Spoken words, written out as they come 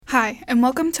Hi, and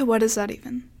welcome to What Is That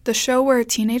Even? The show where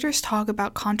teenagers talk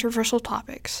about controversial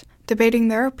topics, debating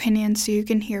their opinions so you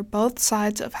can hear both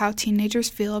sides of how teenagers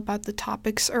feel about the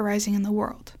topics arising in the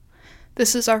world.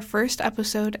 This is our first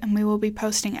episode, and we will be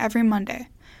posting every Monday.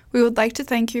 We would like to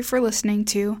thank you for listening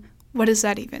to What Is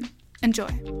That Even? Enjoy.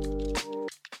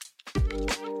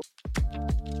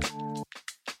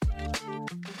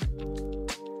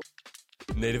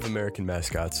 Native American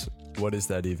mascots. What is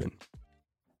that even?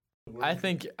 I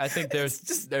think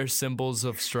they're symbols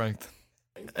of strength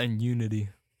and unity.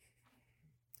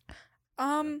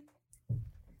 I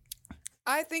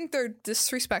think they're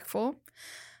disrespectful.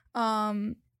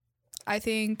 I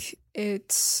think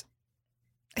it's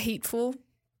hateful.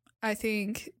 I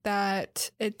think that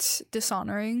it's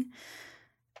dishonoring.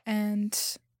 And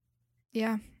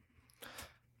yeah.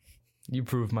 You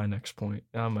proved my next point.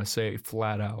 I'm going to say it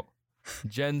flat out.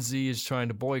 Gen Z is trying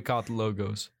to boycott the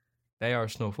logos. They are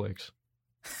snowflakes.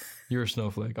 You're a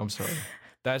snowflake. I'm sorry.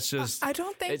 That's just... I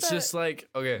don't think it's just like,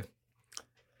 okay.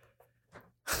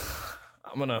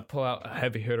 I'm going to pull out a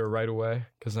heavy hitter right away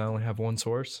because I only have one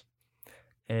source.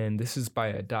 And this is by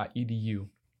a .edu.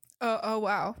 Oh,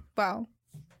 wow. Wow.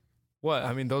 What?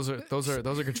 I mean, those are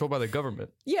controlled by the government.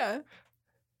 Yeah.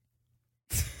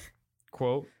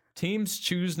 Quote, teams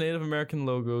choose Native American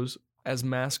logos as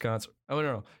mascots. Oh,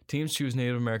 no. Teams choose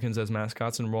Native Americans as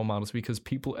mascots and role models because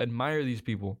people admire these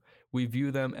people. We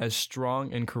view them as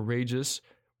strong and courageous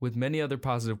with many other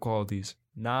positive qualities,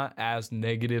 not as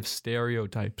negative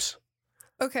stereotypes.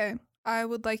 Okay. I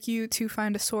would like you to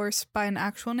find a source by an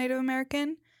actual Native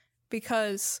American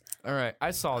because... All right. I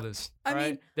saw this. I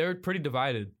mean, they're pretty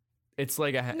divided. It's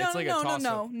like a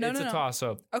toss-up. It's a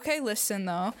toss-up. Okay, listen,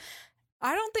 though.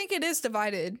 I don't think it is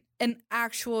divided in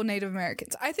actual Native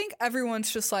Americans. I think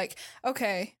everyone's just like,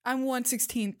 okay, I'm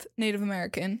 1/16th Native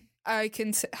American. I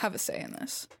can have a say in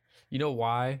this. You know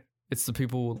why? It's the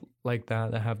people like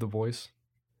that have the voice.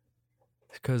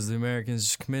 Because the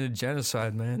Americans committed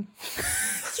genocide, man.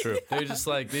 It's true. They just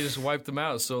wiped them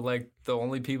out. So like the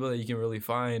only people that you can really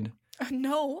find.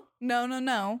 No.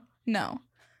 Don't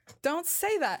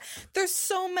say that. There's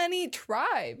so many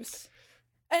tribes.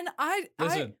 And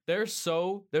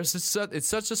it's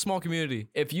such a small community.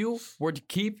 If you were to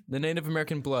keep the Native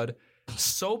American blood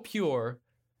so pure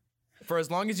for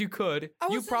as long as you could,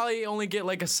 you probably only get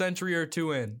like a century or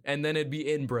two in, and then it'd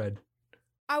be inbred.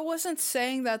 I wasn't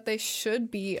saying that they should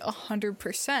be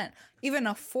 100%. Even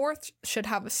a fourth should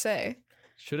have a say.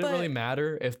 Should it really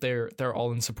matter if they're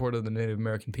all in support of the Native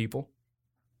American people?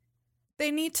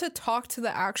 They need to talk to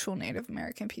the actual Native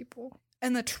American people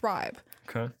and the tribe.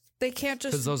 Okay. They can't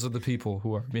just... Because those are the people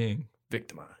who are being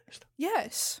victimized.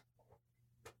 Yes.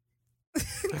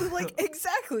 Like,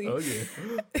 exactly. Okay.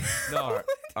 No,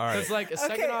 all right. It's like a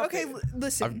second off... Okay,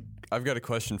 listen. I've got a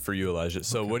question for you, Elijah.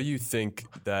 So what do you think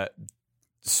that,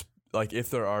 like,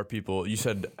 if there are people... You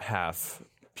said half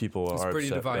people are pretty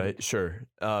upset, divided. right? Sure.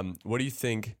 What do you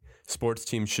think sports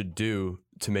teams should do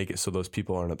to make it so those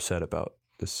people aren't upset about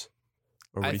this?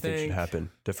 Or what do you think should happen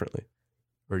differently?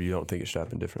 Or you don't think it should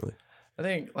happen differently? I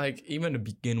think, like, even to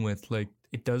begin with, like,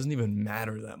 it doesn't even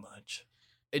matter that much.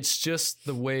 It's just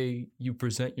the way you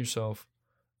present yourself,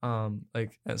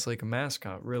 like, as, like, a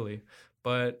mascot, really.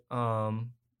 But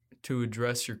to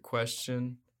address your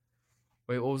question...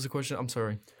 Wait, what was the question? I'm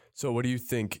sorry. So what do you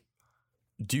think...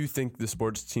 Do you think the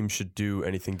sports team should do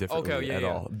anything differently at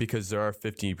all? Because there are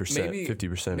 50%,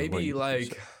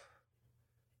 50%.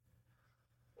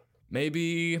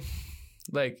 Maybe,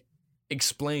 like,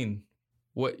 explain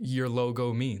what your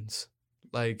logo means.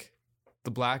 Like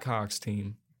the Blackhawks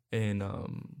team in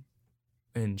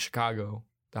Chicago,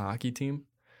 the hockey team,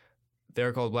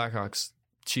 they're called Blackhawks.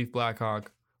 Chief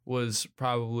Blackhawk was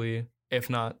probably, if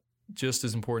not just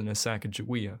as important as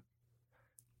Sacagawea.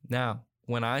 Now,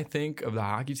 when I think of the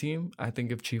hockey team, I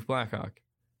think of Chief Blackhawk.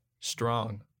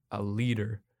 Strong, a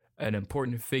leader, an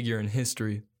important figure in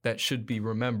history that should be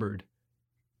remembered.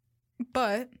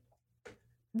 But...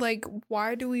 like,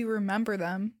 why do we remember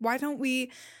them? Why don't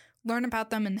we learn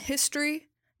about them in history,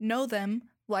 know them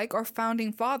like our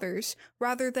founding fathers,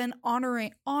 rather than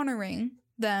honoring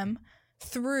them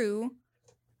through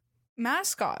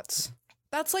mascots?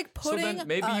 That's like putting... So then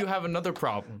maybe you have another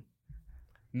problem.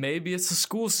 Maybe it's the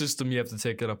school system you have to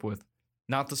take it up with,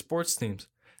 not the sports teams.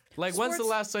 Like, when's the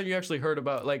last time you actually heard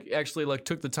about,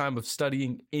 took the time of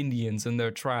studying Indians and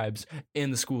their tribes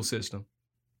in the school system?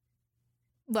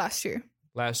 Last year.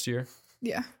 Last year?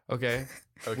 Yeah. Okay.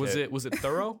 Was it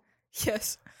thorough?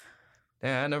 Yes.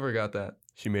 Damn, I never got that.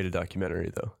 She made a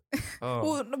documentary though.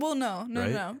 Oh. Well, no.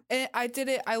 I did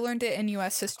it. I learned it in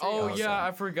U.S. history. Oh also. yeah,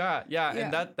 I forgot. Yeah, Yeah.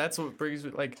 and that's what brings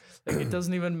me like it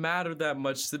doesn't even matter that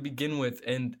much to begin with,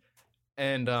 and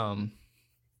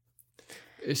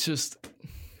it's just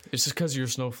because you're a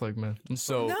snowflake, man.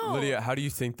 So No. Lydia, how do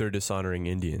you think they're dishonoring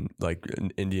Indian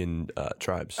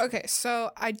tribes? Okay,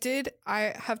 so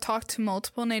I have talked to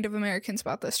multiple Native Americans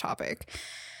about this topic,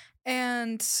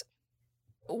 and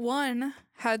one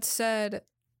had said,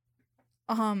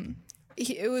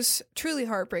 it was truly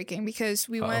heartbreaking because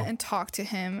we went and talked to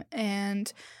him,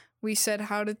 and we said,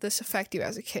 "How did this affect you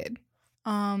as a kid?"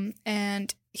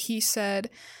 And he said,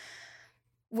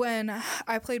 "When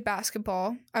I played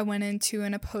basketball, I went into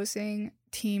an opposing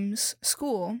team's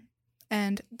school,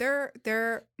 and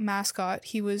their mascot,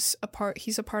 he's a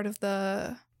part of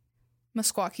the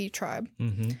Meskwaki tribe.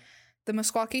 Mm-hmm. The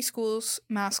Meskwaki school's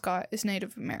mascot is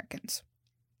Native Americans.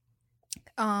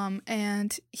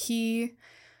 And he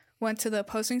went to the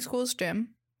opposing school's gym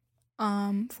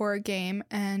for a game,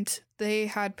 and they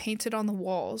had painted on the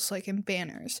walls, like in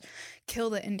banners,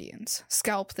 'Kill the Indians,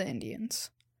 scalp the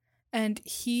Indians.' And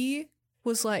he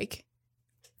was like,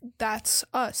 that's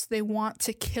us. They want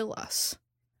to kill us."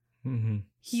 Mm-hmm.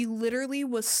 He literally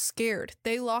was scared.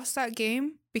 They lost that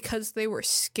game because they were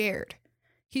scared.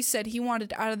 He said he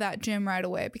wanted out of that gym right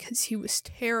away because he was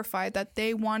terrified that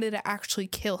they wanted to actually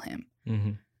kill him.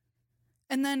 Mm-hmm.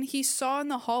 And then he saw in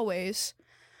the hallways,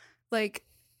 like,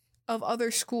 of other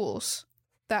schools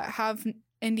that have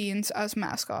Indians as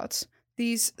mascots,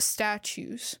 these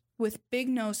statues with big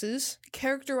noses,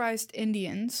 characterized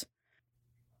Indians.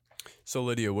 So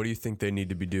Lydia, what do you think they need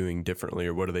to be doing differently,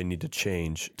 or what do they need to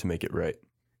change to make it right?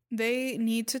 They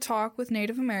need to talk with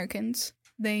Native Americans.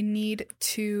 They need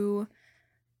to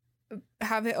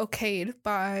have it okayed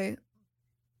by,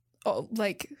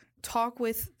 talk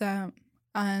with them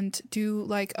and do,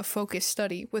 like, a focus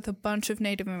study with a bunch of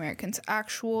Native Americans,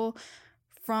 actual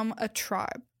from a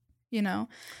tribe, you know?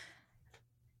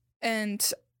 And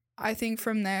I think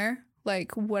from there,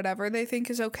 like, whatever they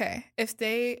think is okay. If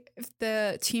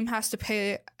the team has to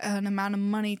pay an amount of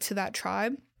money to that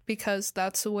tribe because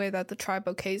that's the way that the tribe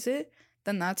okays it,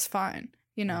 then that's fine,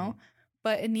 you know?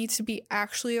 But it needs to be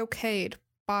actually okayed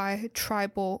by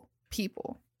tribal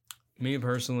people. Me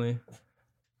personally,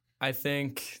 I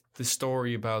think the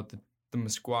story about the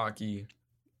Meskwaki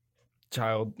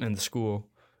child and the school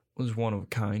was one of a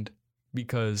kind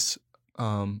because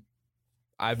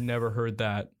I've never heard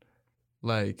that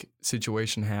like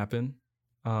situation happen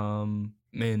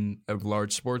in a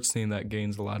large sports team that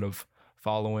gains a lot of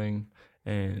following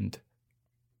and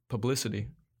publicity.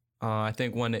 I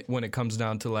think when it comes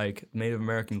down to like Native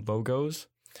American logos,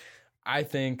 I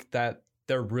think that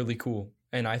they're really cool,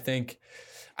 and I think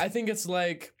it's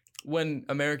like when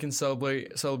Americans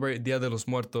celebrate Dia de los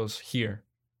Muertos here,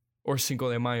 or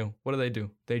Cinco de Mayo. What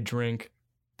do? They drink,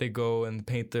 they go and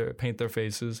paint their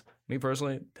faces. Me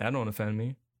personally, that don't offend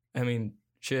me. I mean,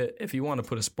 shit, if you want to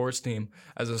put a sports team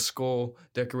as a skull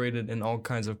decorated in all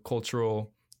kinds of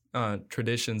cultural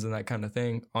traditions and that kind of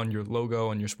thing on your logo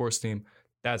on your sports team,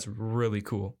 that's really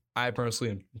cool. I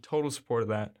personally am in total support of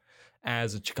that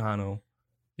as a Chicano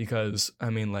because, I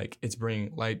mean, like, it's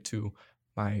bringing light to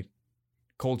my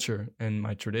culture and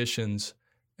my traditions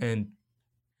and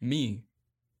me,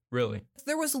 really.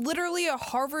 There was literally a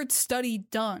Harvard study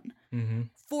done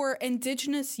for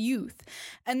indigenous youth,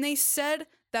 and they said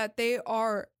that they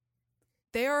are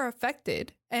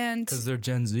affected, and because they're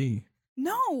Gen Z.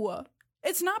 No,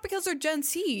 it's not because they're Gen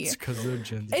Z. It's because they're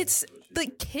Gen Z. It's the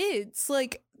kids,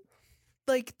 like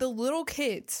the little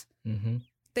kids. Mm-hmm.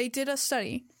 They did a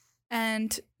study,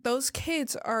 and those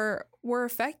kids were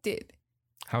affected.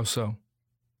 How so?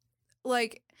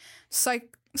 Like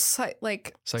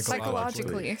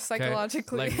psychologically.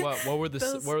 Like what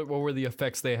were the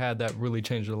effects they had that really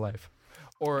changed their life?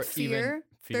 Or fear. Even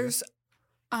fear? There's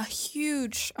a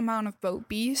huge amount of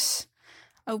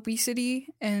obesity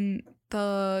in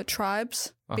the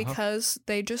tribes because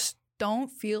they just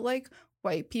don't feel like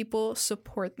white people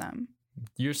support them.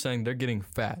 You're saying they're getting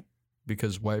fat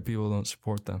because white people don't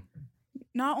support them.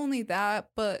 Not only that,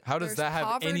 but how does that have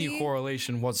poverty. any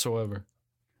correlation whatsoever?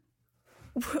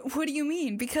 What do you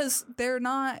mean? Because they're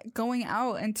not going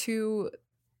out into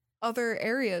other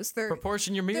areas. They're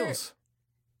proportion your meals.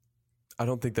 I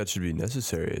don't think that should be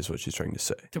necessary, is what she's trying to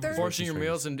say. To proportion your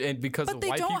meals and because of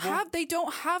white people? But they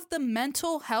don't have the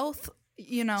mental health,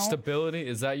 you know. Stability?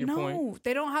 Is that your point? No,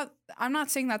 they don't have. I'm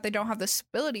not saying that they don't have the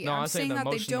stability. No, I'm saying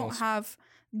that they don't have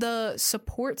the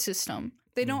support system.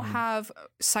 They don't have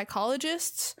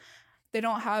psychologists. They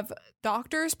don't have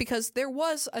doctors because there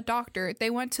was a doctor. They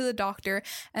went to the doctor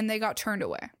and they got turned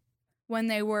away when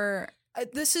they were.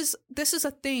 This is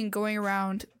a thing going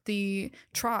around the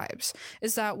tribes,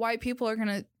 is that white people are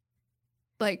gonna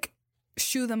like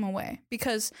shoo them away.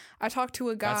 Because I talked to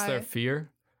a guy. That's their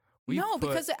fear?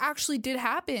 Because it actually did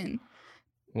happen.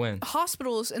 When?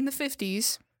 Hospitals in the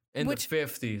 50s. In the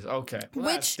 50s, okay. Well,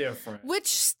 that's different. Which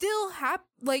still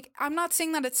I'm not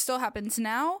saying that it still happens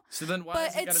now. So then why but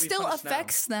is it it still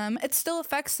affects them. It still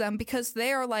affects them because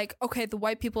they are like, okay, the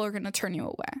white people are gonna turn you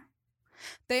away.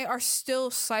 They are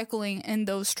still cycling in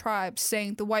those tribes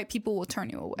saying the white people will turn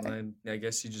you away. Well, I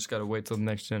guess you just gotta wait till the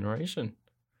next generation.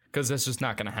 Because that's just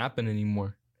not gonna happen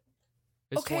anymore.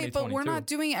 It's okay, but we're not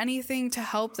doing anything to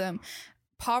help them.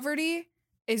 Poverty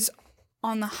is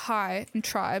on the high in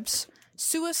tribes.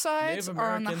 Suicides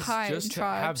are on the high in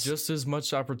tribes. Have just as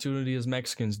much opportunity as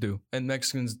Mexicans do. And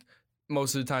Mexicans,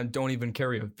 most of the time, don't even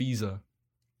carry a visa.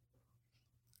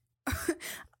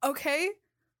 Okay.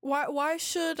 Why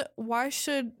should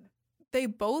they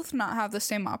both not have the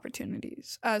same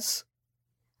opportunities as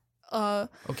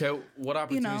okay, what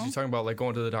opportunities are you talking about? Like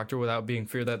going to the doctor without being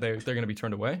feared that they're going to be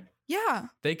turned away? Yeah.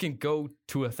 They can go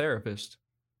to a therapist.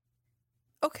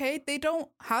 Okay, they don't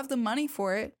have the money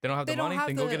for it. They don't have the money?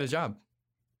 Then go get a job.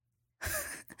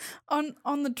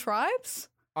 on the tribes?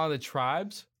 On the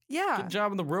tribes? Yeah. Get a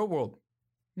job in the real world.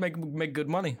 Make good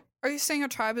money. Are you saying a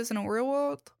tribe is in a real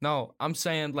world? No, I'm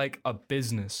saying like a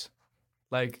business.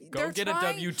 Like go get a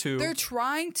W-2. They're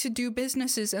trying to do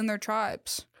businesses in their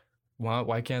tribes.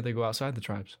 Why can't they go outside the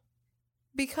tribes?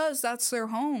 Because that's their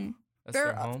home.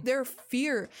 Their home? Their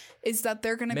fear is that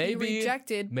they're going to be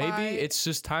rejected. Maybe it's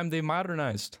just time they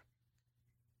modernized.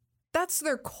 That's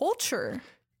their culture.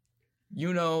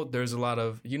 You know, there's a lot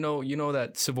of, you know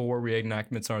that Civil War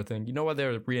reenactments are a thing. You know why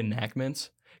they're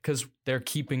reenactments? Because they're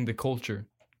keeping the culture.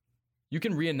 You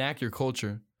can reenact your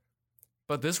culture,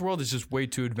 but this world is just way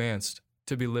too advanced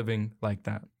to be living like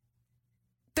that.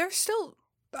 They're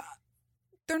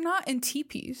not in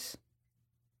teepees.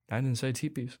 I didn't say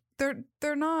teepees.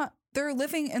 They're not. They're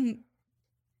living in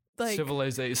like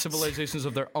civilizations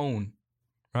of their own,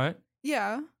 right?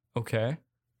 Yeah. Okay.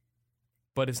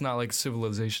 But it's not like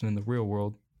civilization in the real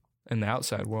world, in the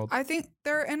outside world. I think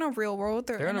they're in a real world.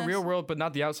 They're in a real world, but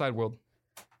not the outside world.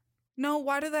 No,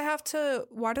 why do they have to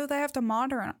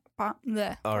modernize?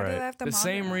 All right. The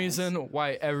same reason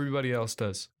why everybody else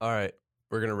does. All right.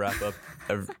 We're gonna wrap up.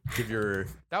 Give your.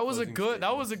 That was a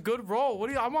good roll.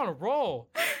 I'm on a roll.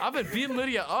 I've been beating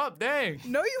Lydia up. Dang.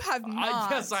 No, you have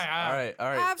not. Yes, I have. All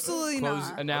right. Absolutely not.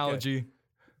 Close analogy. Okay.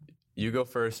 You go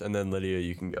first, and then Lydia,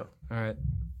 you can go. All right.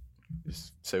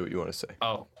 Just say what you want to say.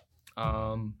 Oh,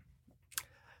 I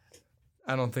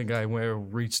don't think I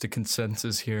reached a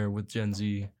consensus here with Gen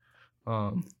Z.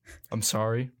 I'm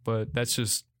sorry, but that's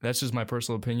just my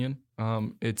personal opinion.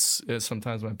 It's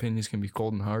sometimes my opinions can be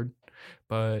cold and hard,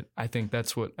 but I think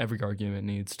that's what every argument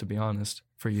needs, to be honest,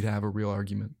 for you to have a real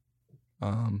argument.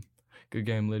 Good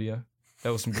game, Lydia.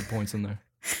 That was some good points in there.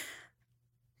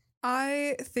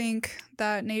 I think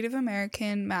that Native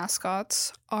American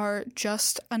mascots are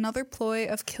just another ploy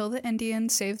of kill the Indian,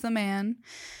 save the man.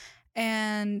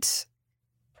 And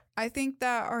I think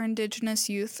that our indigenous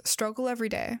youth struggle every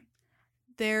day.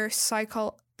 Their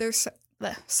psychology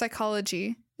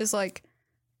is like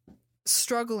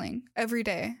struggling every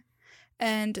day.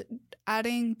 And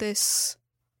adding this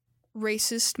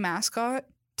racist mascot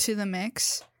to the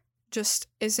mix just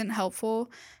isn't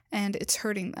helpful, and it's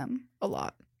hurting them a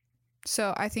lot.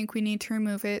 So I think we need to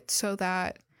remove it so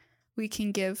that we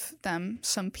can give them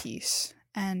some peace.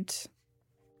 And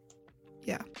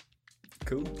yeah.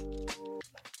 Cool.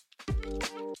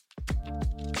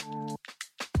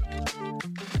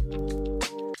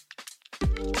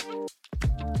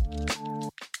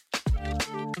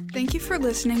 Thank you for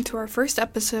listening to our first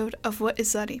episode of What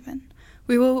Is That Even?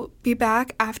 We will be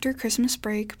back after Christmas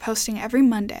break, posting every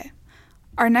Monday.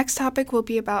 Our next topic will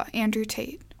be about Andrew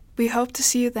Tate. We hope to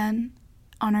see you then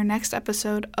on our next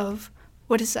episode of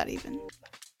What Is That Even?